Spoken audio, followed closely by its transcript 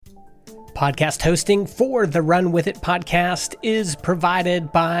Podcast hosting for the Run With It podcast is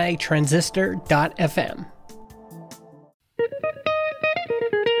provided by Transistor.fm.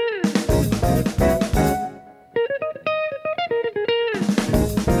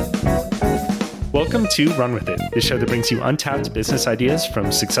 Welcome to Run With It, the show that brings you untapped business ideas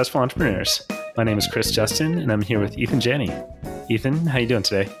from successful entrepreneurs. My name is Chris Justin, and I'm here with Ethan Janney. Ethan, how you doing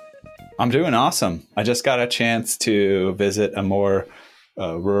today? I'm doing awesome. I just got a chance to visit a more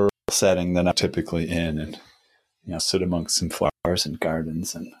rural setting than I'm typically in, and sit amongst some flowers and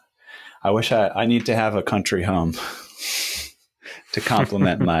gardens. And I wish I need to have a country home to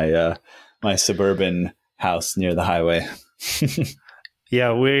complement my my suburban house near the highway.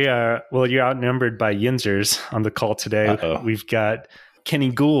 Yeah, we are. Well, you're outnumbered by Yinzers on the call today. Uh-oh. We've got Kenny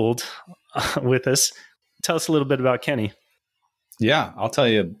Gould with us. Tell us a little bit about Kenny. Yeah, I'll tell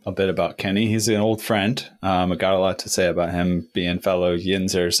you a bit about Kenny. He's an old friend. I got a lot to say about him being fellow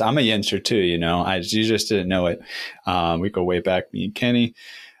Yinzers. I'm a Yinzer too, you just didn't know it. We go way back, me and Kenny.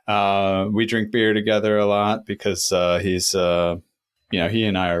 We drink beer together a lot because he's he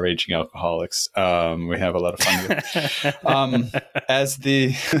and I are raging alcoholics. We have a lot of fun. None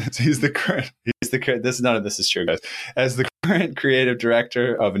of this is true, guys. As the current creative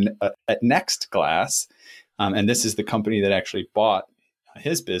director of at Next Glass, and this is the company that actually bought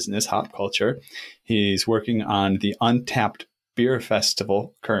his business, Hop Culture. He's working on the Untapped Beer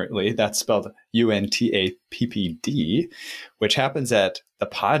Festival currently. That's spelled UNTAPPD, which happens at the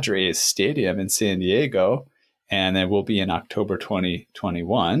Padres Stadium in San Diego. And it will be in October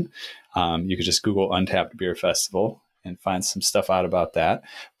 2021. You could just Google Untapped Beer Festival and find some stuff out about that.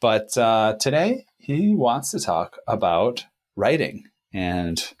 But today, he wants to talk about writing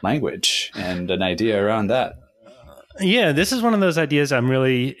and language and an idea around that. Yeah, this is one of those ideas I'm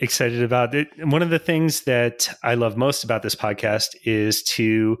really excited about. One of the things that I love most about this podcast is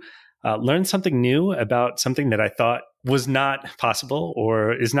to learn something new about something that I thought was not possible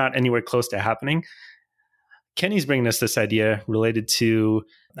or is not anywhere close to happening. Kenny's bringing us this idea related to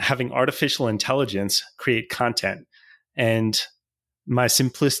having artificial intelligence create content. And my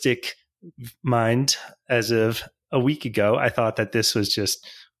simplistic mind, as of a week ago, I thought that this was just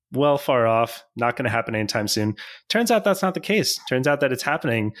well far off, not going to happen anytime soon. Turns out that's not the case. Turns out that it's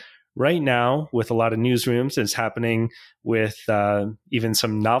happening right now with a lot of newsrooms. It's happening with even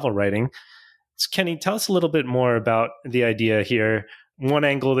some novel writing. So Kenny, tell us a little bit more about the idea here. One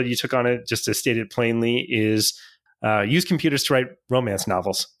angle that you took on it, just to state it plainly, is use computers to write romance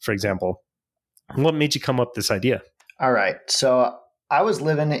novels, for example. What made you come up with this idea? All right. So I was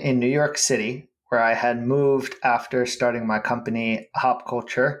living in New York City, where I had moved after starting my company, Hop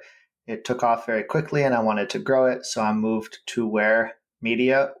Culture. It took off very quickly and I wanted to grow it. So I moved to where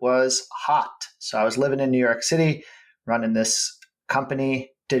media was hot. So I was living in New York City, running this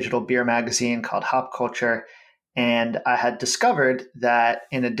company, digital beer magazine called Hop Culture. And I had discovered that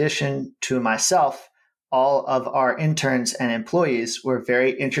in addition to myself, all of our interns and employees were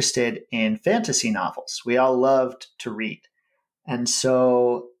very interested in fantasy novels. We all loved to read. And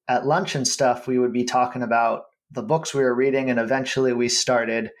so at lunch and stuff, we would be talking about the books we were reading. And eventually we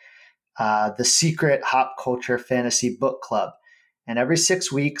started the secret Hop Culture Fantasy Book Club. And every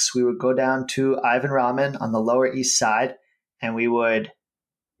 6 weeks, we would go down to Ivan Ramen on the Lower East Side, and we would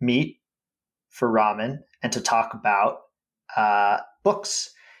meet for ramen and to talk about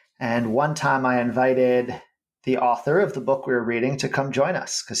books. And one time I invited the author of the book we were reading to come join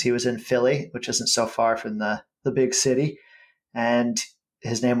us because he was in Philly, which isn't so far from the big city. And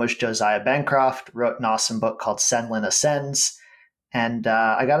his name was Josiah Bancroft, wrote an awesome book called Senlin Ascends. And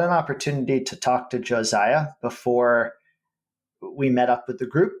I got an opportunity to talk to Josiah before we met up with the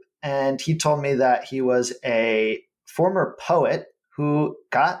group. And he told me that he was a former poet who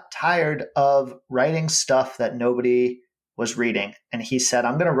got tired of writing stuff that nobody was reading. And he said,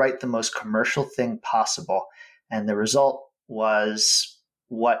 I'm going to write the most commercial thing possible. And the result was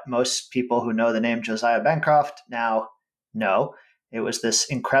what most people who know the name Josiah Bancroft now know. It was this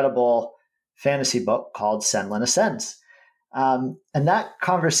incredible fantasy book called Senlin Ascends. And that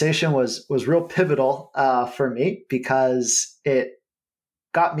conversation was real pivotal for me because it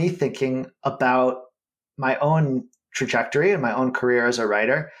got me thinking about my own trajectory and my own career as a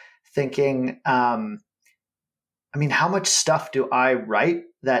writer, thinking, how much stuff do I write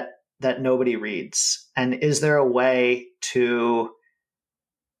that nobody reads? And is there a way to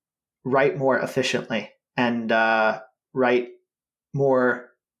write more efficiently and write more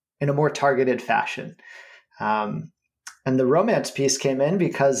in a more targeted fashion? And the romance piece came in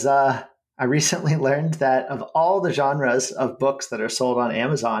because I recently learned that of all the genres of books that are sold on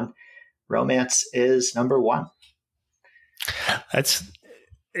Amazon, romance is number one.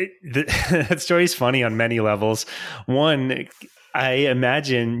 That story is funny on many levels. One, I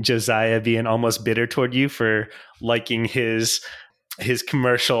imagine Josiah being almost bitter toward you for liking his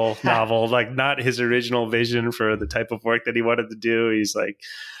commercial novel, like not his original vision for the type of work that he wanted to do. He's like,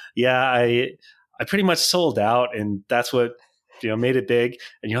 yeah, I pretty much sold out, and that's what made it big.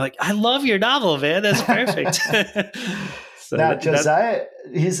 And you're like, I love your novel, man. That's perfect. So now, Josiah,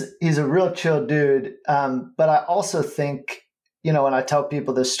 he's a real chill dude. But I also think, when I tell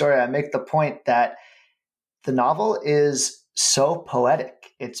people this story, I make the point that the novel is so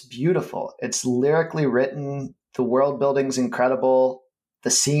poetic. It's beautiful. It's lyrically written. The world building's incredible. The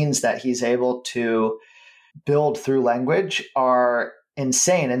scenes that he's able to build through language are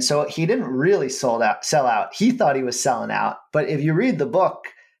insane. And so he didn't really sell out. He thought he was selling out. But if you read the book,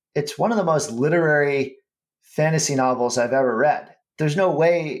 it's one of the most literary fantasy novels I've ever read. There's no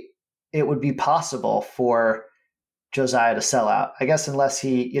way it would be possible for Josiah to sell out, I guess, unless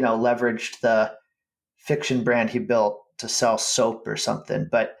he, leveraged the fiction brand he built to sell soap or something.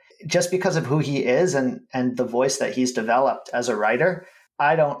 But just because of who he is and the voice that he's developed as a writer,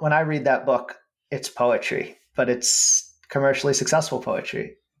 when I read that book, it's poetry, but it's commercially successful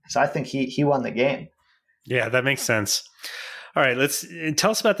poetry. So I think he won the game. Yeah, that makes sense. All right, let's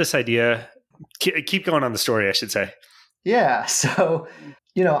tell us about this idea. Keep going on the story, I should say. Yeah. So,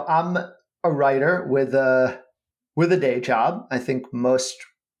 I'm a writer with a day job. I think most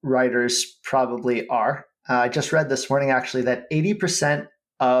writers probably are. I just read this morning, actually, that 80%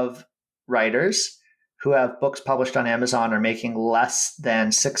 of writers who have books published on Amazon are making less than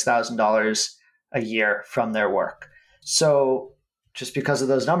 $6,000 a year from their work. So just because of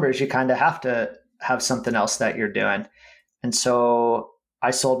those numbers, you kind of have to have something else that you're doing. And so I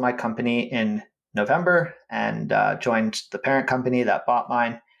sold my company in November and joined the parent company that bought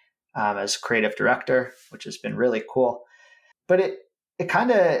mine as creative director, which has been really cool. But it kind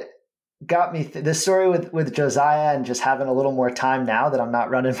of got me this story with Josiah and just having a little more time now that I'm not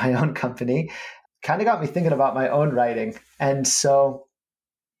running my own company kind of got me thinking about my own writing. And so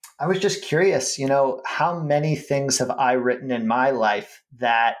I was just curious, how many things have I written in my life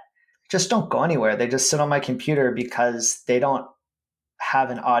that just don't go anywhere? They just sit on my computer because they don't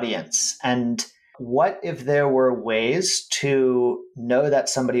have an audience. And what if there were ways to know that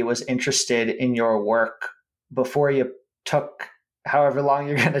somebody was interested in your work before you took however long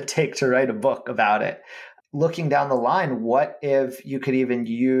you're going to take to write a book about it? Looking down the line, what if you could even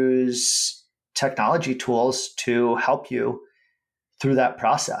use technology tools to help you through that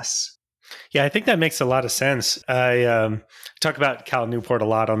process? Yeah, I think that makes a lot of sense. I talk about Cal Newport a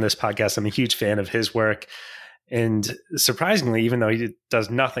lot on this podcast. I'm a huge fan of his work. And surprisingly, even though he does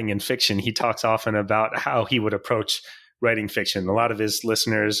nothing in fiction, he talks often about how he would approach writing fiction. A lot of his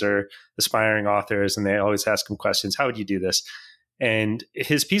listeners are aspiring authors, and they always ask him questions. How would you do this? And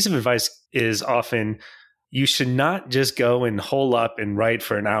his piece of advice is often, you should not just go and hole up and write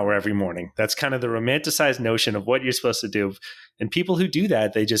for an hour every morning. That's kind of the romanticized notion of what you're supposed to do. And people who do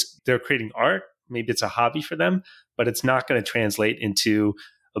that, they're creating art. Maybe it's a hobby for them, but it's not going to translate into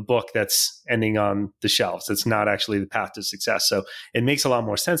a book that's ending on the shelves. It's not actually the path to success. So it makes a lot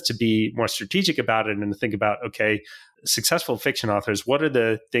more sense to be more strategic about it and to think about, okay, successful fiction authors, what are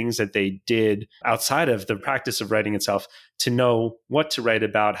the things that they did outside of the practice of writing itself to know what to write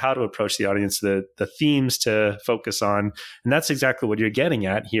about, how to approach the audience, the themes to focus on. And that's exactly what you're getting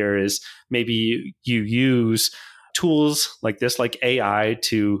at here is maybe you use tools like this, like AI,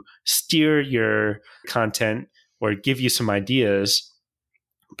 to steer your content or give you some ideas,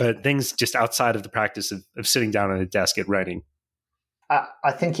 but things just outside of the practice of sitting down at a desk and writing.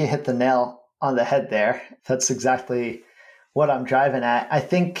 I think you hit the nail on the head there. That's exactly what I'm driving at. I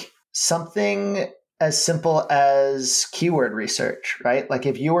think something as simple as keyword research, right? Like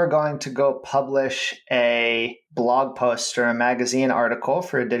if you were going to go publish a blog post or a magazine article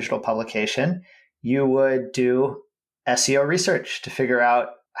for a digital publication, you would do SEO research to figure out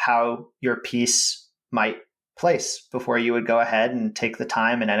how your piece might place before you would go ahead and take the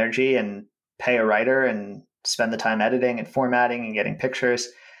time and energy and pay a writer and spend the time editing and formatting and getting pictures.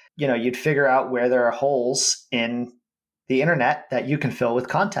 You'd figure out where there are holes in the internet that you can fill with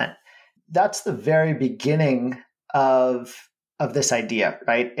content. That's the very beginning of this idea,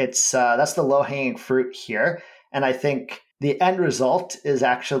 right? It's that's the low-hanging fruit here. And I think the end result is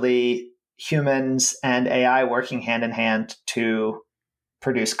actually humans and AI working hand in hand to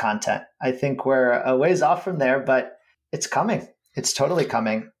produce content. I think we're a ways off from there, but it's coming. It's totally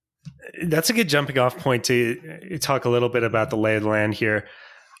coming. That's a good jumping off point to talk a little bit about the lay of the land here.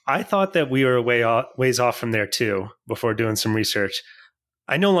 I thought that we were ways off from there too before doing some research.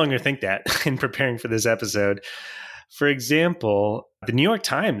 I no longer think that in preparing for this episode. For example, the New York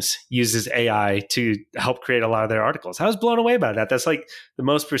Times uses AI to help create a lot of their articles. I was blown away by that. That's like the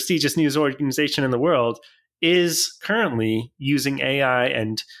most prestigious news organization in the world is currently using AI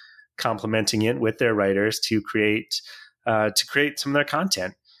and complementing it with their writers to create some of their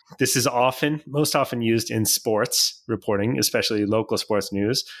content. This is most often used in sports reporting, especially local sports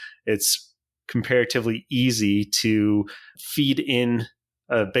news. It's comparatively easy to feed in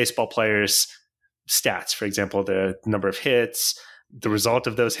a baseball player's stats, for example, the number of hits, the result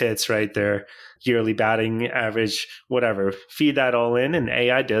of those hits, right? Their yearly batting average, whatever. Feed that all in, and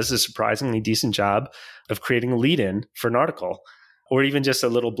AI does a surprisingly decent job of creating a lead-in for an article, or even just a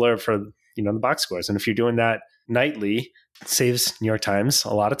little blurb for the box scores. And if you're doing that nightly, it saves New York Times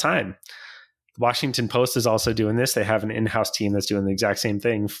a lot of time. Washington Post is also doing this. They have an in-house team that's doing the exact same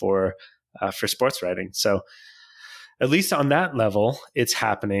thing for sports writing. So at least on that level, it's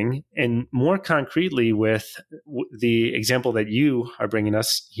happening. And more concretely, with the example that you are bringing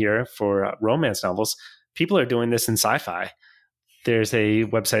us here for romance novels, people are doing this in sci-fi. There's a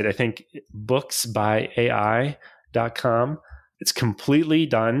website, I think, booksbyai.com. It's completely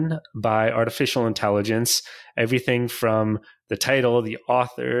done by artificial intelligence. Everything from the title, the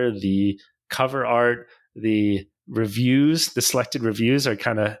author, the cover art, the reviews, the selected reviews are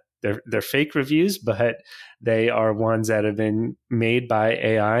kind of, they're fake reviews, but they are ones that have been made by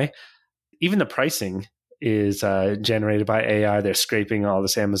AI. Even the pricing is generated by AI. They're scraping all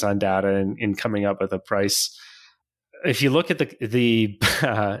this Amazon data and coming up with a price. If you look at the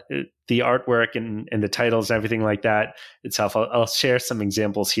artwork and the titles and everything like that itself, I'll share some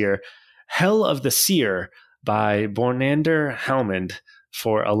examples here. Hell of the Seer by Bornander Halmond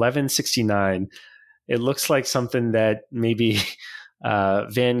for $11.69. It looks like something that maybe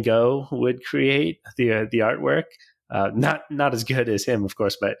Van Gogh would create, the artwork. Not as good as him, of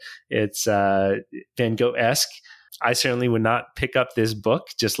course, but it's Van Gogh-esque. I certainly would not pick up this book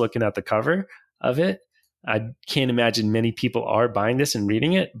just looking at the cover of it. I can't imagine many people are buying this and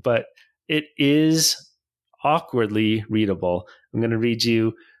reading it, but it is awkwardly readable. I'm going to read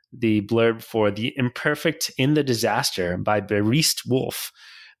you the blurb for The Imperfect in the Disaster by Beriste Wolf.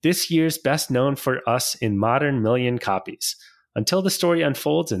 This year's best known for us in modern million copies. Until the story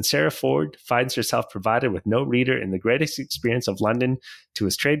unfolds and Sarah Ford finds herself provided with no reader in the greatest experience of London to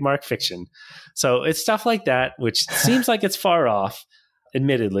his trademark fiction. So it's stuff like that, which seems like it's far off,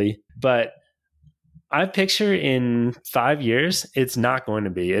 admittedly, but I picture in 5 years, it's not going to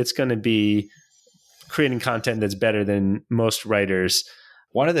be. It's going to be creating content that's better than most writers.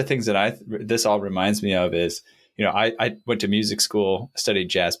 One of the things that this all reminds me of is, I went to music school, studied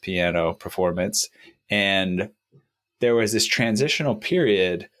jazz piano performance, and there was this transitional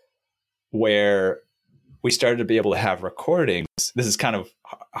period where we started to be able to have recordings. This is kind of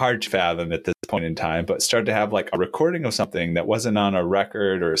hard to fathom at this point in time, but started to have like a recording of something that wasn't on a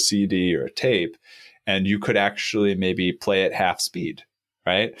record or a CD or a tape. And you could actually maybe play at half speed,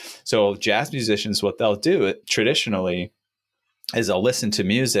 right? So jazz musicians, what they'll do traditionally is they'll listen to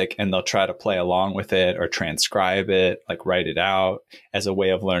music and they'll try to play along with it or transcribe it, like write it out as a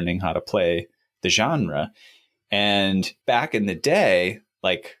way of learning how to play the genre. And back in the day,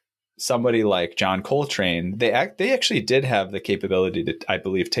 like somebody like John Coltrane, they actually did have the capability to, I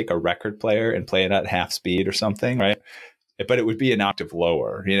believe, take a record player and play it at half speed or something, right? But it would be an octave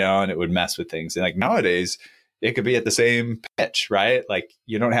lower, and it would mess with things. And like nowadays, it could be at the same pitch, right? Like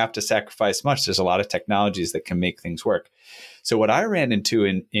you don't have to sacrifice much. There's a lot of technologies that can make things work. So what I ran into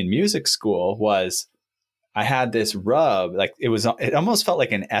in music school was I had this rub, like it almost felt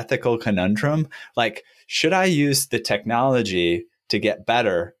like an ethical conundrum. Like, should I use the technology to get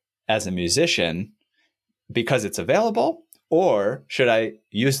better as a musician because it's available? Or should I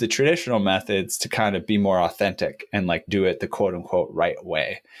use the traditional methods to kind of be more authentic and like do it the quote unquote right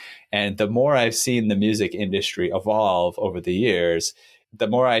way? And the more I've seen the music industry evolve over the years, the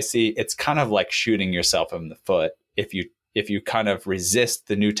more I see it's kind of like shooting yourself in the foot if you kind of resist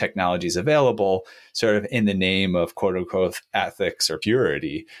the new technologies available, sort of in the name of quote unquote ethics or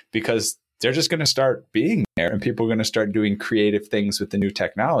purity, because they're just going to start being there and people are going to start doing creative things with the new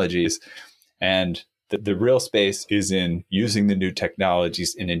technologies. And the real space is in using the new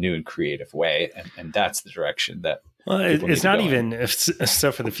technologies in a new and creative way. And that's the direction that. Well, it's not even,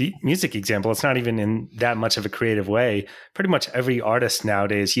 so for the music example, it's not even in that much of a creative way. Pretty much every artist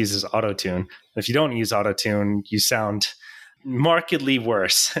nowadays uses autotune. If you don't use autotune, you sound markedly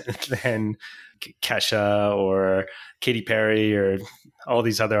worse than Kesha or Katy Perry or all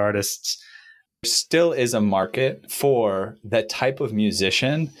these other artists. There still is a market for that type of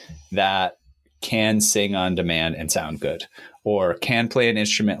musician that can sing on demand and sound good. or can play an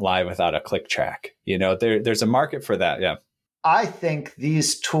instrument live without a click track. There's a market for that. Yeah. I think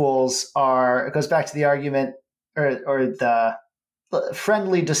these tools it goes back to the argument or the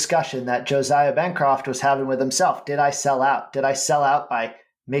friendly discussion that Josiah Bancroft was having with himself. Did I sell out? Did I sell out by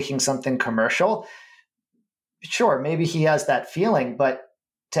making something commercial? Sure, maybe he has that feeling, but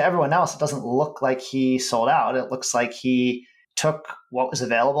to everyone else, it doesn't look like he sold out. It looks like he took what was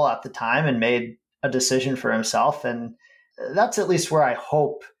available at the time and made a decision for himself. And that's at least where I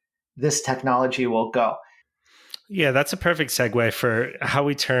hope this technology will go. Yeah, that's a perfect segue for how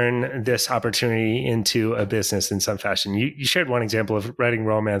we turn this opportunity into a business in some fashion. You shared one example of writing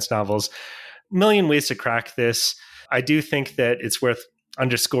romance novels. A million ways to crack this. I do think that it's worth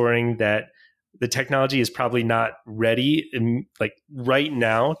underscoring that the technology is probably not ready right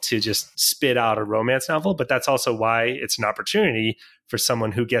now to just spit out a romance novel, but that's also why it's an opportunity for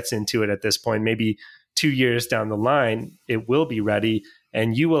someone who gets into it at this point. Maybe 2 years down the line, it will be ready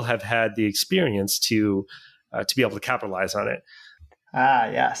and you will have had the experience to be able to capitalize on it. Ah,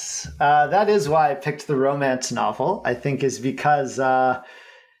 yes. That is why I picked the romance novel, I think, is because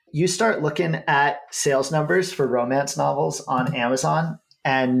you start looking at sales numbers for romance novels on Amazon,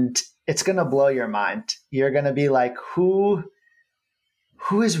 and it's going to blow your mind. You're going to be like, who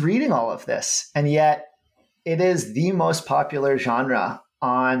is reading all of this? And yet it is the most popular genre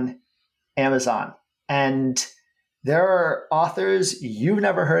on Amazon. And there are authors you've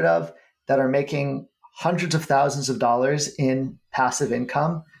never heard of that are making hundreds of thousands of dollars in passive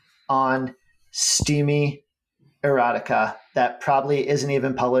income on steamy erotica that probably isn't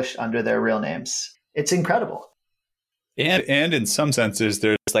even published under their real names. It's incredible. And in some senses,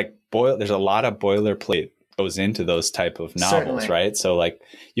 there's a lot of boilerplate goes into those type of novels, Certainly. right? So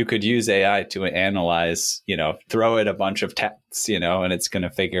you could use AI to analyze, throw it a bunch of texts, and it's going to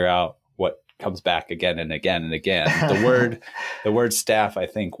figure out what comes back again and again and again. The word staff, I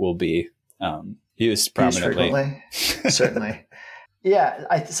think, will be used prominently. Certainly.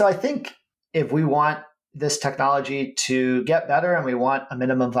 Yeah. So I think if we want this technology to get better and we want a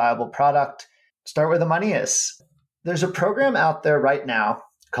minimum viable product, start where the money is. There's a program out there right now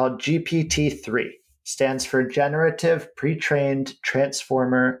called GPT-3. Stands for Generative Pre-trained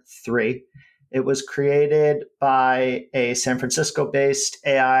Transformer 3. It was created by a San Francisco-based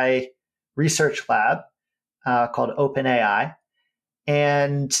AI research lab called OpenAI.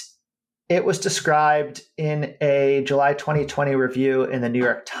 And it was described in a July 2020 review in the New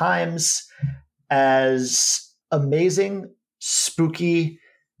York Times as amazing, spooky,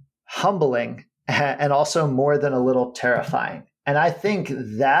 humbling, and also more than a little terrifying. And I think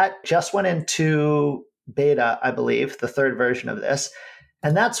that just went into beta, I believe, the third version of this.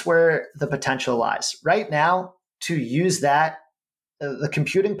 And that's where the potential lies. Right now, to use that, the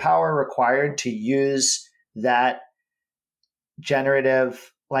computing power required to use that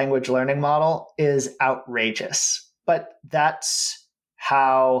generative language learning model is outrageous. But that's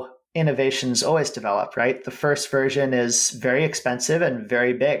how innovations always develop, right? The first version is very expensive and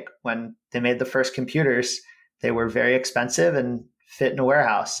very big. When they made the first computers, they were very expensive and fit in a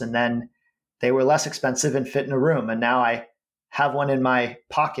warehouse. And then they were less expensive and fit in a room. And now I have one in my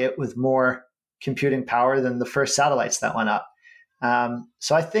pocket with more computing power than the first satellites that went up.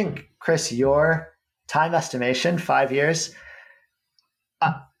 So I think, Chris, your time estimation, 5 years,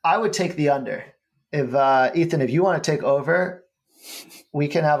 I would take the under. If Ethan, if you want to take over, we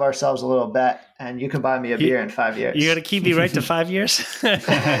can have ourselves a little bet and you can buy me a beer in 5 years. You got to keep me right to 5 years?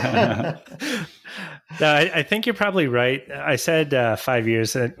 No, I think you're probably right. I said 5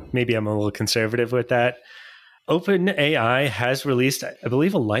 years. Maybe I'm a little conservative with that. OpenAI has released, I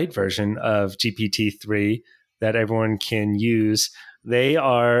believe, a light version of GPT-3 that everyone can use. They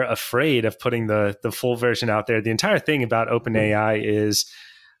are afraid of putting the full version out there. The entire thing about OpenAI is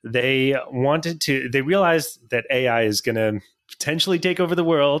they realized that AI is going to potentially take over the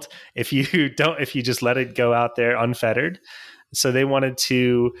world if you just let it go out there unfettered. So they wanted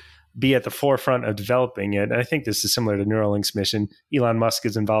to be at the forefront of developing it. And I think this is similar to Neuralink's mission. Elon Musk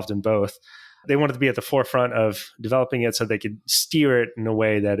is involved in both. They wanted to be at the forefront of developing it so they could steer it in a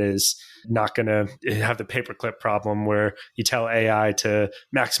way that is not going to have the paperclip problem where you tell AI to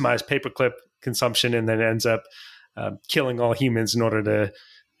maximize paperclip consumption and then it ends up killing all humans in order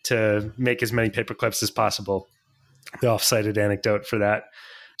to make as many paperclips as possible. The off-cited anecdote for that.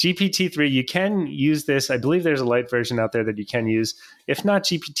 GPT-3, you can use this. I believe there's a light version out there that you can use. If not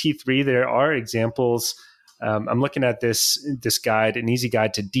GPT-3, there are examples. I'm looking at this guide, an easy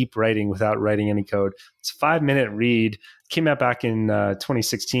guide to deep writing without writing any code. It's a 5-minute read. Came out back in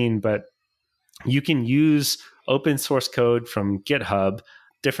 2016, but you can use open source code from GitHub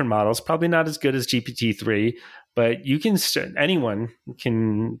different models, probably not as good as GPT-3, but you can anyone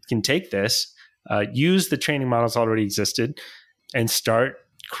can take this, use the training models already existed, and start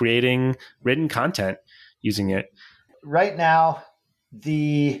creating written content using it. Right now,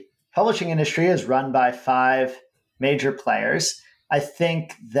 the publishing industry is run by 5 major players. I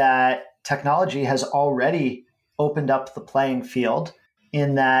think that technology has already opened up the playing field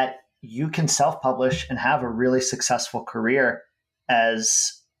in that you can self-publish and have a really successful career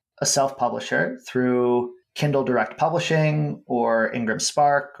as a self-publisher through Kindle Direct Publishing or Ingram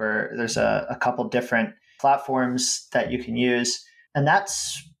Spark, or there's a couple different platforms that you can use. And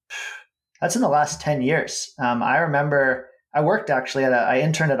that's in the last 10 years. I remember I worked actually I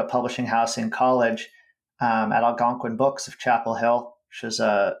interned at a publishing house in college at Algonquin Books of Chapel Hill, which was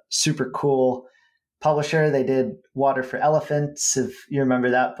a super cool publisher. They did Water for Elephants, if you remember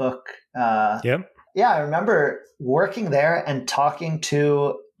that book. Yep. Yeah, I remember working there and talking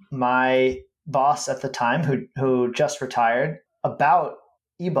to my boss at the time who just retired about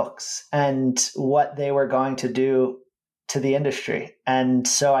ebooks and what they were going to do to the industry. And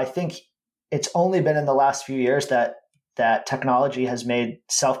so I think it's only been in the last few years that technology has made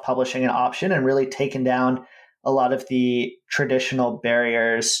self-publishing an option and really taken down a lot of the traditional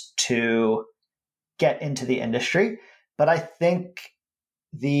barriers to get into the industry. But I think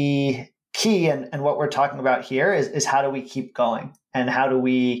the key and what we're talking about here is how do we keep going, and how do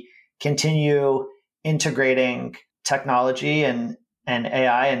we continue integrating technology and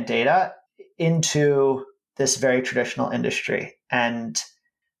AI and data into this very traditional industry. And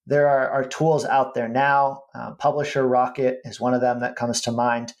there are tools out there now. Publisher Rocket is one of them that comes to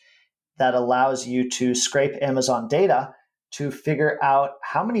mind, that allows you to scrape Amazon data to figure out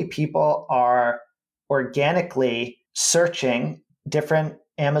how many people are organically searching different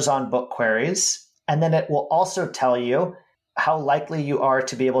Amazon book queries. And then it will also tell you how likely you are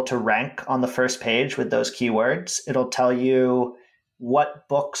to be able to rank on the first page with those keywords. It'll tell you what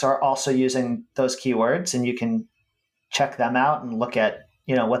books are also using those keywords, and you can check them out and look at,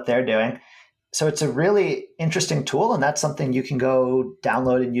 what they're doing. So it's a really interesting tool, and that's something you can go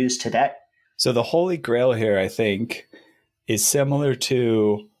download and use today. So the holy grail here, I think, is similar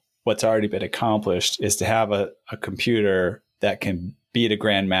to what's already been accomplished, is to have a computer that can beat a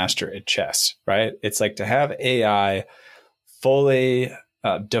grandmaster at chess, right? It's like to have AI fully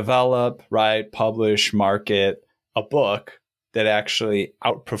develop, write, publish, market a book that actually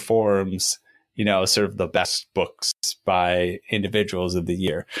outperforms, sort of the best books by individuals of the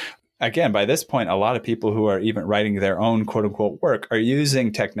year. Again, by this point, a lot of people who are even writing their own quote unquote work are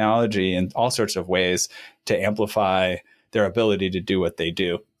using technology in all sorts of ways to amplify their ability to do what they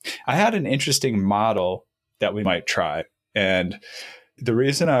do. I had an interesting model that we might try. And the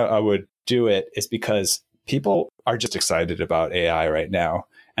reason I would do it is because people are just excited about AI right now.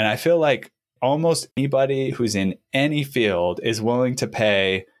 And I feel like almost anybody who's in any field is willing to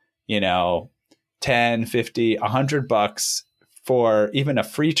pay, 10, 50, $100 for even a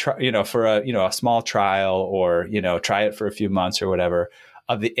free trial, for a small trial, or, try it for a few months or whatever,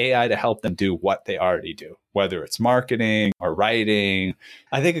 of the AI to help them do what they already do, whether it's marketing or writing.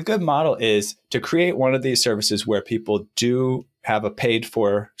 I think a good model is to create one of these services where people do have a paid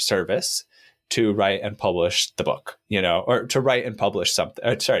for service to write and publish the book, or to write and publish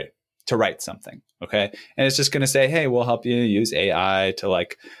something, to write something. Okay. And it's just going to say, hey, we'll help you use AI to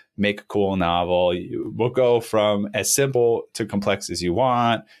make a cool novel. We'll go from as simple to complex as you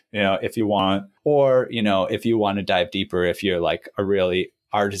want, if you want, or, if you want to dive deeper, if you're like a really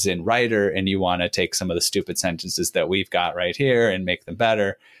artisan writer and you want to take some of the stupid sentences that we've got right here and make them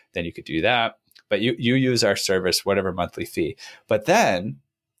better, then you could do that. But you use our service, whatever monthly fee. But then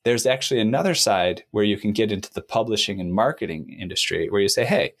there's actually another side where you can get into the publishing and marketing industry, where you say,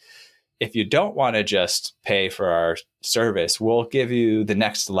 hey, if you don't want to just pay for our service, we'll give you the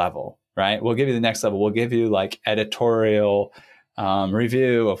next level, right? We'll give you the next level. We'll give you editorial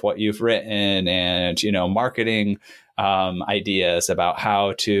review of what you've written, and, marketing ideas about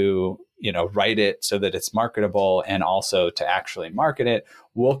how to, write it so that it's marketable, and also to actually market it.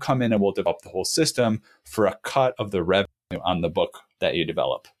 We'll come in and we'll develop the whole system for a cut of the revenue on the book that you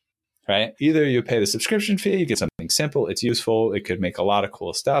develop, right? Either you pay the subscription fee, you get something simple, it's useful, it could make a lot of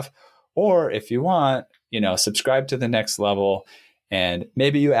cool stuff. Or if you want, subscribe to the next level, and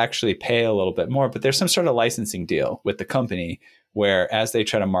maybe you actually pay a little bit more, but there's some sort of licensing deal with the company where, as they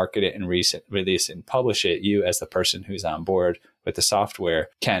try to market it and release and publish it, you, as the person who's on board with the software,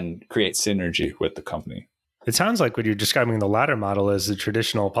 can create synergy with the company. It sounds like what you're describing the latter model is the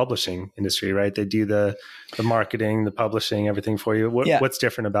traditional publishing industry, right? They do the marketing, the publishing, everything for you. What's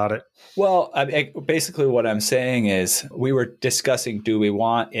different about it? Well, basically what I'm saying is we were discussing, do we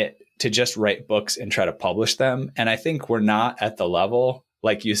want it to just write books and try to publish them? And I think we're not at the level,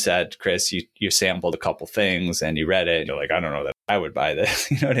 like you said, Chris, you sampled a couple things and you read it and you're like, I don't know that I would buy this.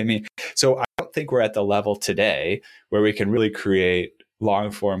 You know what I mean? So I don't think we're at the level today where we can really create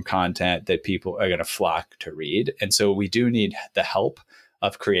long form content that people are going to flock to read. And so we do need the help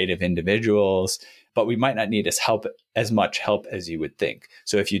of creative individuals, but we might not need as much help as you would think.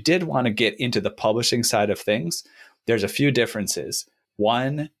 So if you did want to get into the publishing side of things, there's a few differences.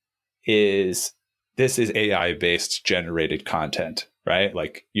 One is this is AI-based generated content, right?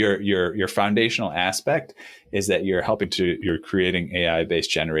 Like your foundational aspect is that you're creating AI-based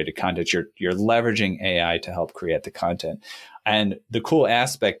generated content. You're leveraging AI to help create the content. And the cool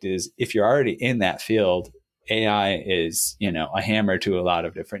aspect is if you're already in that field, AI is, a hammer to a lot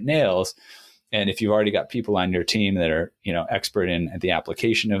of different nails. And if you've already got people on your team that are, expert in the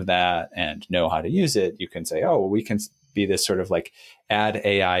application of that and know how to use it, you can say, oh, well, we can be this sort of like add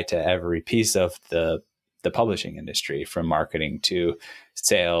AI to every piece of the publishing industry, from marketing to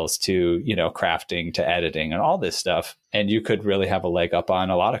sales to, crafting to editing and all this stuff. And you could really have a leg up on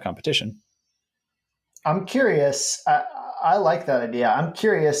a lot of competition. I'm curious. I like that idea. I'm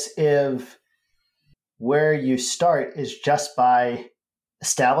curious if where you start is just by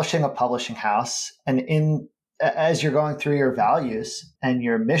establishing a publishing house, and as you're going through your values and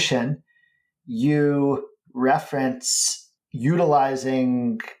your mission, you reference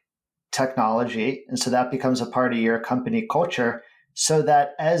utilizing technology. And so that becomes a part of your company culture, so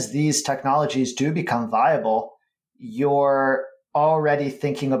that as these technologies do become viable, you're already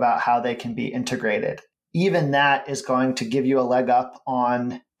thinking about how they can be integrated. Even that is going to give you a leg up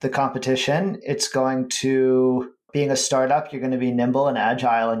on the competition. It's going to, being a startup, you're going to be nimble and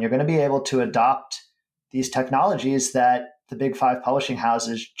agile, and you're going to be able to adopt these technologies that the big five publishing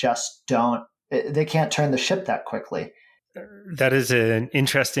houses just they can't turn the ship that quickly. That is an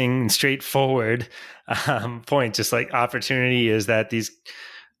interesting and straightforward point. Just like opportunity is that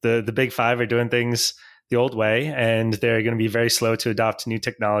the big five are doing things the old way, and they're going to be very slow to adopt new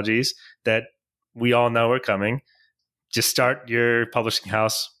technologies that we all know are coming. Just start your publishing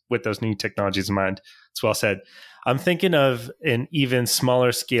house with those new technologies in mind. It's well said. I'm thinking of an even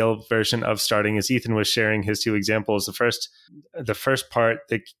smaller scale version of starting, as Ethan was sharing his two examples. The first part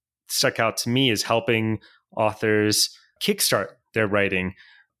that stuck out to me is helping authors kickstart their writing.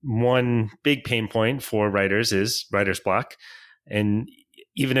 One big pain point for writers is writer's block. And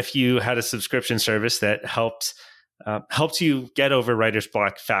even if you had a subscription service that helped you get over writer's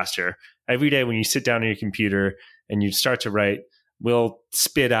block faster, every day when you sit down on your computer and you start to write, we'll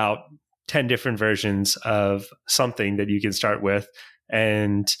spit out 10 different versions of something that you can start with.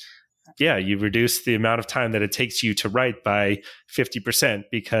 And yeah, you reduce the amount of time that it takes you to write by 50%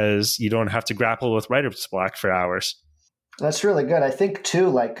 because you don't have to grapple with writer's block for hours. That's really good. I think too,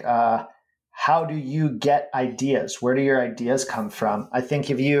 like, how do you get ideas? Where do your ideas come from? I think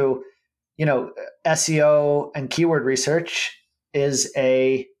if SEO and keyword research is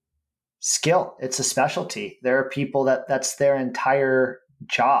a skill. It's a specialty. There are people that's their entire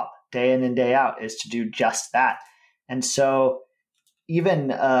job, day in and day out, is to do just that. And so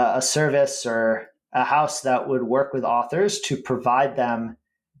even a service or a house that would work with authors to provide them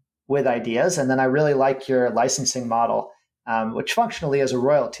with ideas. And then I really like your licensing model, which functionally is a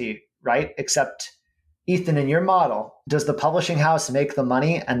royalty, right? Except, Ethan, in your model, does the publishing house make the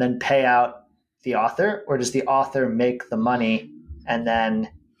money and then pay out the author, or does the author make the money and then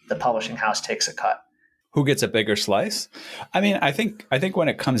the publishing house takes a cut? Who gets a bigger slice? I mean, I think when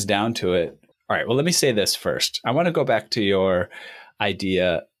it comes down to it, all right, well, let me say this first. I want to go back to your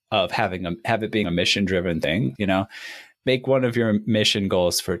idea of have it being a mission-driven thing, make one of your mission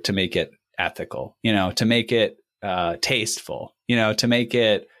goals to make it ethical, to make it tasteful, to make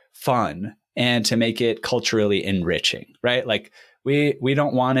it fun, and to make it culturally enriching, right? Like we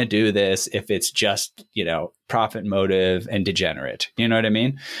don't want to do this if it's just, profit motive and degenerate. You know what I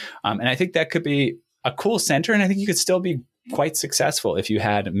mean? And I think that could be a cool center. And I think you could still be quite successful if you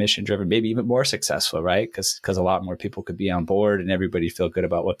had mission driven, maybe even more successful, right? Because a lot more people could be on board and everybody feel good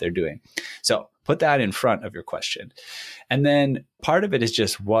about what they're doing. So put that in front of your question. And then part of it is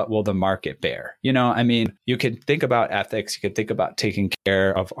just, what will the market bear? You can think about ethics, you can think about taking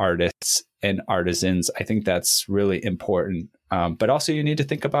care of artists and artisans. I think that's really important. But also you need to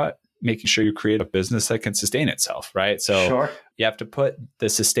think about making sure you create a business that can sustain itself, right? So Sure. you have to put the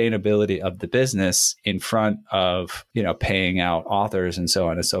sustainability of the business in front of, paying out authors and so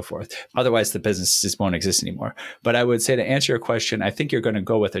on and so forth. Otherwise, the business just won't exist anymore. But I would say, to answer your question, I think you're going to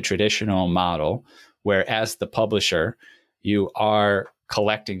go with a traditional model where, as the publisher, you are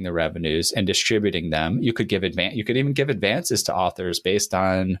collecting the revenues and distributing them. You could even give advances to authors based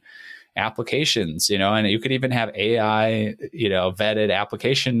on applications, and you could even have AI, vetted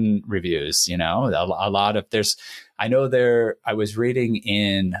application reviews, a lot of I was reading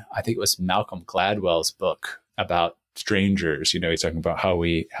in, I think it was Malcolm Gladwell's book about strangers, he's talking about how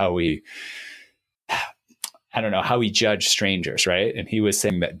we judge strangers, right? And he was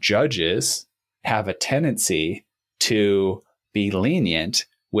saying that judges have a tendency to be lenient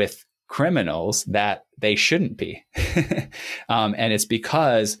with criminals that they shouldn't be. And it's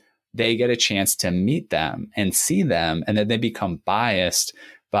because they get a chance to meet them and see them, and then they become biased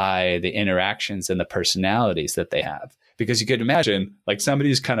by the interactions and the personalities that they have. Because you could imagine, like, somebody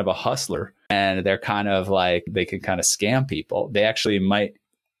who's kind of a hustler and they're kind of like, they can kind of scam people. They actually might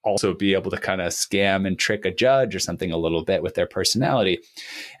also be able to kind of scam and trick a judge or something a little bit with their personality.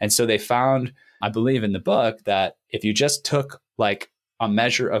 And so they found, I believe in the book, that if you just took like a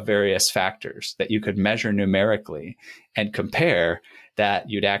measure of various factors that you could measure numerically and compare, that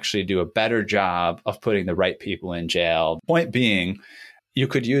you'd actually do a better job of putting the right people in jail. Point being, you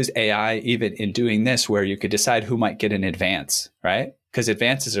could use AI even in doing this, where you could decide who might get an advance, right? Because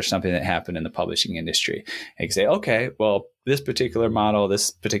advances are something that happen in the publishing industry. And you can say, okay, well, this particular model, this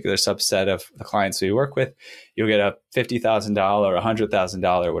particular subset of the clients we work with, you'll get a $50,000 or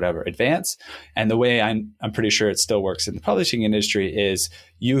 $100,000, whatever advance. And the way I'm pretty sure it still works in the publishing industry is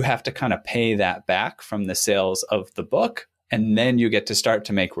you have to kind of pay that back from the sales of the book, and then you get to start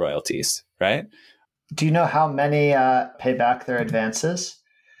to make royalties, right? Do you know how many pay back their advances?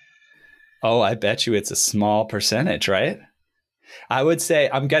 Oh, I bet you it's a small percentage, right? I would say,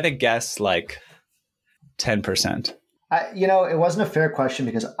 I'm going to guess like 10%. It wasn't a fair question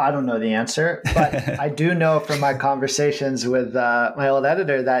because I don't know the answer, but I do know from my conversations with my old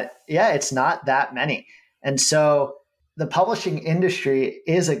editor that, it's not that many. And so the publishing industry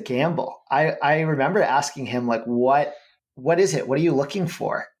is a gamble. I remember asking him, like, what is it? What are you looking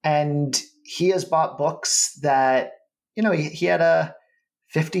for? And he has bought books that, he had a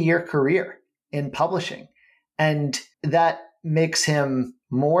 50-year career in publishing. And that makes him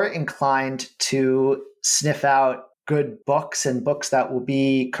more inclined to sniff out good books and books that will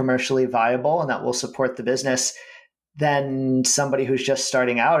be commercially viable and that will support the business than somebody who's just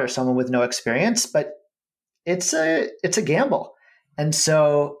starting out or someone with no experience. But it's a gamble. And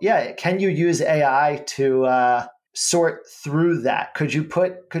so, can you use AI to sort through that? Could you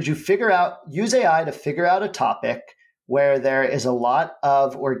use AI to figure out a topic where there is a lot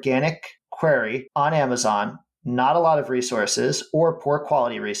of organic query on Amazon, not a lot of resources or poor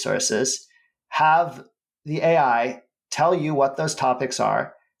quality resources, have the AI tell you what those topics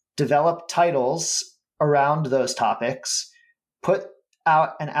are, develop titles around those topics, put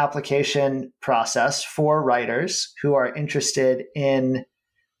out an application process for writers who are interested in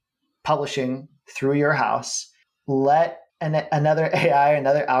publishing through your house, let another AI,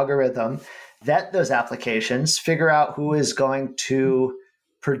 another algorithm vet those applications, figure out who is going to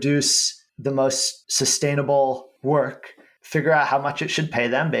produce the most sustainable work, figure out how much it should pay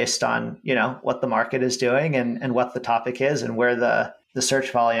them based on, what the market is doing and what the topic is and where the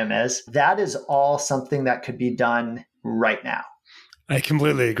search volume is. That is all something that could be done right now. I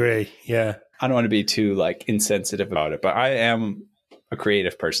completely agree. Yeah. I don't want to be too insensitive about it, but I am a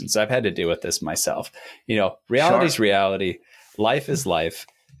creative person, so I've had to deal with this myself. Reality is reality. Life is life.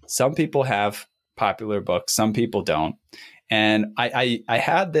 Some people have popular books, some people don't. And I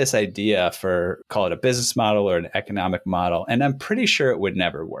had this idea for, call it a business model or an economic model, and I'm pretty sure it would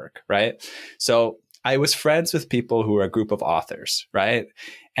never work, right? So I was friends with people who were a group of authors, right?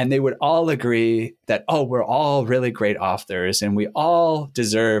 And they would all agree that, we're all really great authors and we all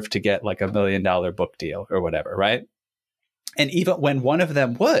deserve to get like $1 million book deal or whatever, right? And even when one of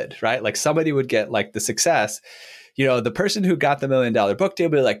them would, right? Like somebody would get like the success, the person who got the $1 million book deal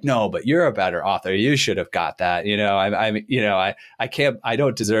would be like, no, but you're a better author. You should have got that. I can't, I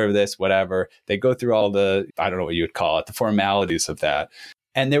don't deserve this, whatever. They go through all the, I don't know what you would call it, the formalities of that.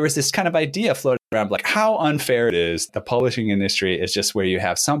 And there was this kind of idea floating around, like how unfair it is. The publishing industry is just where you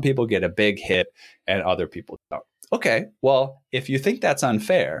have some people get a big hit and other people don't. Okay, well, if you think that's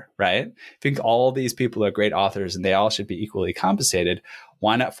unfair, right? If you think all these people are great authors and they all should be equally compensated,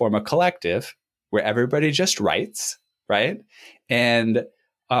 why not form a collective where everybody just writes, right? And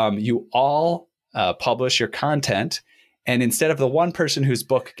you all publish your content And instead of the one person whose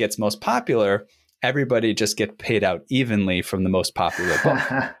book gets most popular, everybody just get paid out evenly from the most popular book.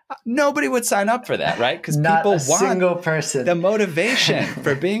 Nobody would sign up for that, right? Because people want single person. The motivation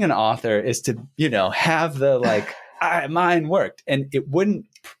for being an author is to, have the mine worked. And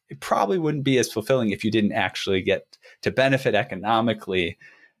it probably wouldn't be as fulfilling if you didn't actually get to benefit economically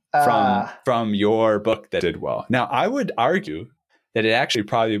from your book that did well. Now, I would argue that it actually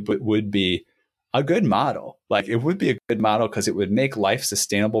probably would be a good model. Like, it would be a good model because it would make life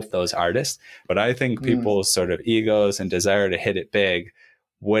sustainable for those artists. But I think people's sort of egos and desire to hit it big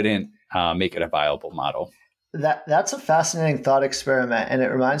wouldn't make it a viable model. That's a fascinating thought experiment. And it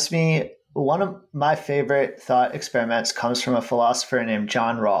reminds me, one of my favorite thought experiments comes from a philosopher named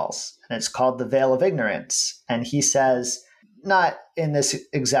John Rawls, and it's called The Veil of Ignorance. And he says, not in this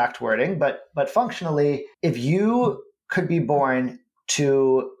exact wording, but functionally, if you could be born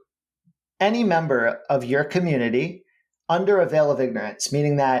to any member of your community under a veil of ignorance,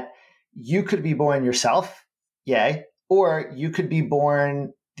 meaning that you could be born yourself, yay, or you could be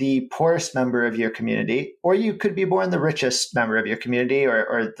born the poorest member of your community, or you could be born the richest member of your community,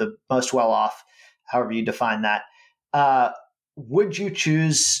 or the most well-off, however you define that. Would you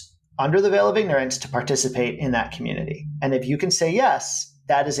choose, under the veil of ignorance, to participate in that community? And if you can say yes,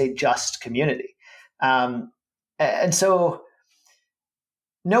 that is a just community. And so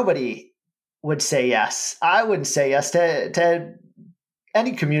nobody would say yes. I wouldn't say yes to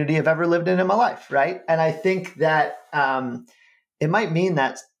any community I've ever lived in my life, right? And I think that it might mean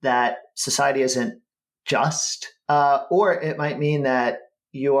that society isn't just, or it might mean that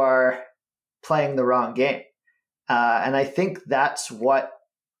you are playing the wrong game. And I think that's what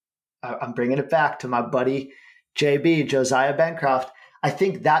I'm bringing it back to my buddy JB, Josiah Bancroft. I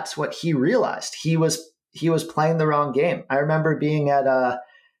think that's what he realized. He was playing the wrong game. I remember being at a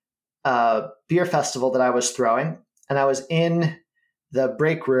beer festival that I was throwing, and I was in the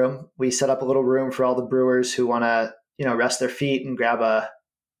break room. We set up a little room for all the brewers who want to, rest their feet and grab a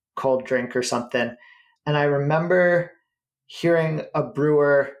cold drink or something. And I remember hearing a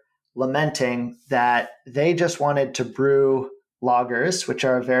brewer lamenting that they just wanted to brew lagers, which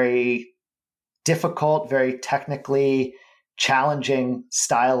are a very difficult, very technically challenging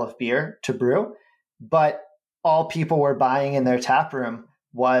style of beer to brew. But all people were buying in their tap room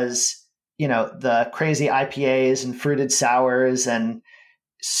was, the crazy IPAs and fruited sours and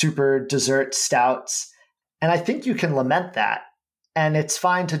super dessert stouts. And I think you can lament that. And it's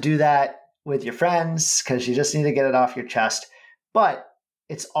fine to do that with your friends because you just need to get it off your chest. But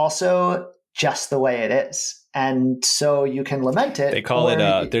it's also just the way it is. And so you can lament it. They call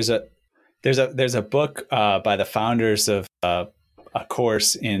it, there's a book by the founders of a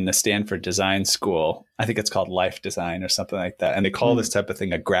course in the Stanford Design School. I think it's called Life Design or something like that. And they call this type of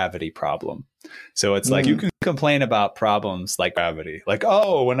thing a gravity problem. So it's like you can complain about problems like gravity. Like,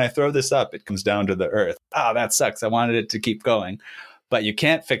 oh, when I throw this up, it comes down to the earth. Oh, that sucks. I wanted it to keep going. But you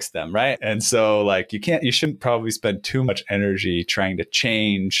can't fix them, right? And so you shouldn't probably spend too much energy trying to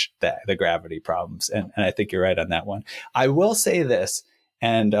change the gravity problems. And I think you're right on that one. I will say this,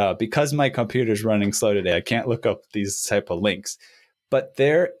 and because my computer's running slow today, I can't look up these type of links. But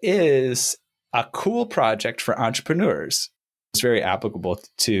there is a cool project for entrepreneurs. It's very applicable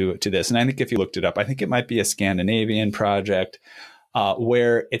to this. And I think if you looked it up, I think it might be a Scandinavian project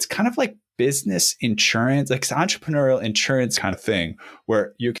where it's kind of like business insurance, like it's entrepreneurial insurance kind of thing,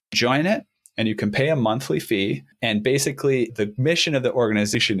 where you can join it and you can pay a monthly fee. And basically the mission of the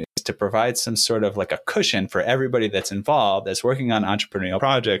organization is to provide some sort of like a cushion for everybody that's involved, that's working on entrepreneurial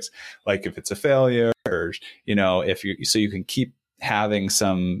projects. Like if it's a failure or, so you can keep having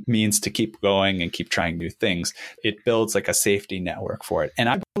some means to keep going and keep trying new things. It builds like a safety network for it. And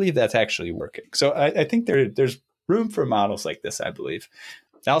I believe that's actually working. So I think there's room for models like this, I believe.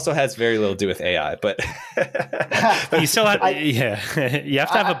 It also has very little to do with AI, but you still have, you have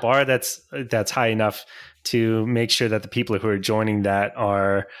to have a bar that's high enough to make sure that the people who are joining that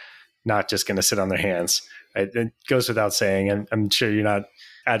are not just going to sit on their hands. Right? It goes without saying. I'm sure you're not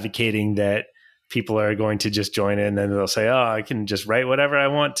advocating that people are going to just join in and they'll say, oh, I can just write whatever I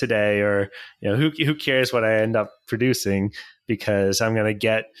want today. Or, who cares what I end up producing because I'm going to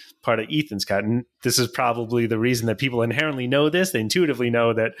get part of Ethan's cut. And this is probably the reason that people inherently know this. They intuitively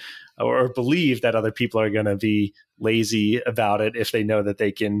know that or believe that other people are going to be lazy about it if they know that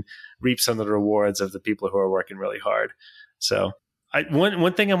they can reap some of the rewards of the people who are working really hard. So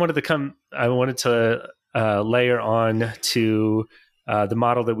one thing I wanted to layer on to the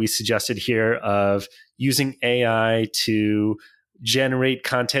model that we suggested here of using AI to generate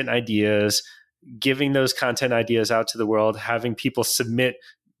content ideas, giving those content ideas out to the world, having people submit,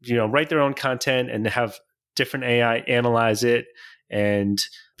 write their own content and have different AI, analyze it, and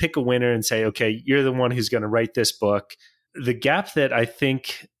pick a winner and say, okay, you're the one who's going to write this book. The gap that I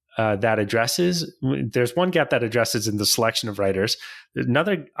think that addresses, there's one gap that addresses in the selection of writers.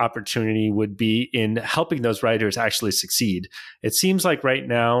 Another opportunity would be in helping those writers actually succeed. It seems like right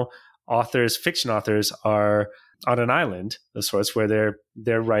now, fiction authors are on an island of sorts where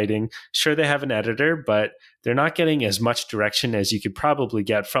they're writing. Sure, they have an editor, but they're not getting as much direction as you could probably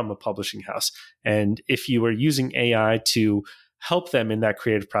get from a publishing house. And if you were using AI to help them in that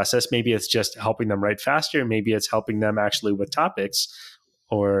creative process, maybe it's just helping them write faster, maybe it's helping them actually with topics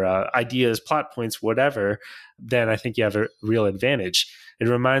or ideas, plot points, whatever, then I think you have a real advantage. It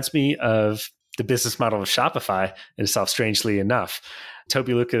reminds me of the business model of Shopify itself, strangely enough.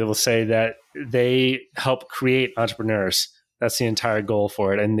 Toby Luca will say that they help create entrepreneurs. That's the entire goal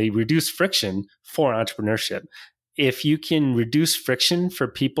for it. And they reduce friction for entrepreneurship. If you can reduce friction for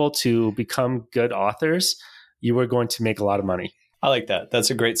people to become good authors, you are going to make a lot of money. I like that. That's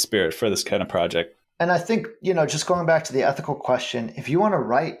a great spirit for this kind of project. And I think, just going back to the ethical question, if you want to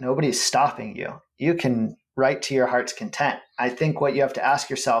write, nobody's stopping you. You can write to your heart's content. I think what you have to ask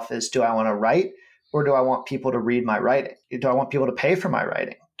yourself is, do I want to write, or do I want people to read my writing? Do I want people to pay for my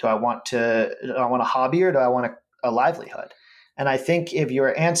writing? Do I want a hobby, or do I want a livelihood? And I think if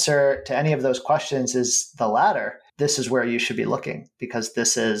your answer to any of those questions is the latter, this is where you should be looking, because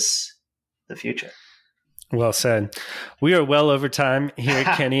this is the future. Well said. We are well over time here,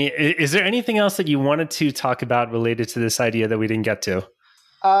 Kenny. Is there anything else that you wanted to talk about related to this idea that we didn't get to?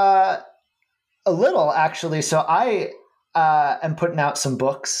 A little, actually. So I am putting out some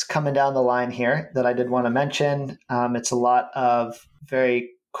books coming down the line here that I did want to mention. It's a lot of very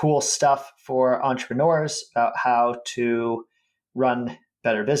cool stuff for entrepreneurs about how to run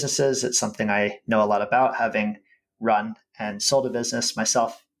better businesses. It's something I know a lot about, having run and sold a business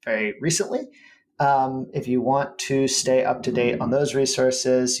myself very recently. If you want to stay up to date on those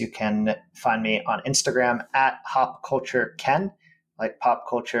resources, you can find me on Instagram at HopCultureKen, like pop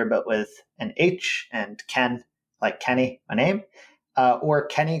culture, but with an H, and Ken, like Kenny, my name, or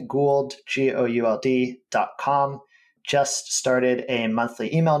Kenny Gould, GOULD.com. Just started a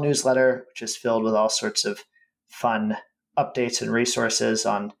monthly email newsletter, which is filled with all sorts of fun updates and resources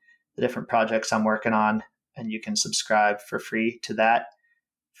on the different projects I'm working on. And you can subscribe for free to that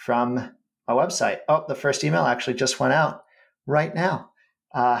from my website. Oh, the first email actually just went out right now.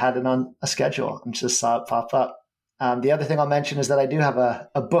 Had it on a schedule and just saw it pop up. The other thing I'll mention is that I do have a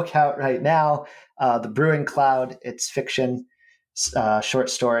book out right now, The Brewing Cloud. It's fiction,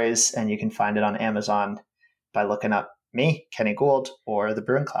 short stories, and you can find it on Amazon by looking up me, Kenny Gould, or The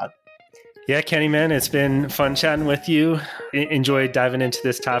Brewing Cloud. Yeah, Kenny, man, it's been fun chatting with you. Enjoy diving into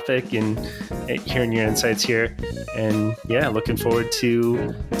this topic and hearing your insights here. And yeah, looking forward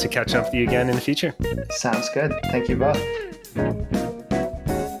to catching up with you again in the future. Sounds good. Thank you both.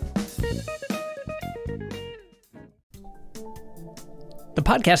 The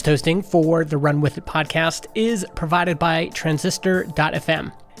podcast hosting for the Run With It podcast is provided by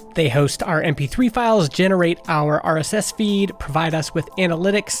Transistor.fm. They host our MP3 files, generate our RSS feed, provide us with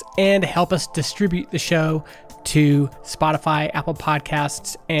analytics, and help us distribute the show to Spotify, Apple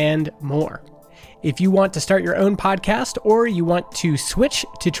Podcasts, and more. If you want to start your own podcast or you want to switch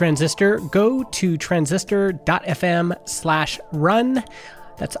to Transistor, go to transistor.fm/run.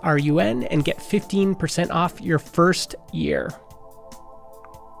 That's RUN, and get 15% off your first year.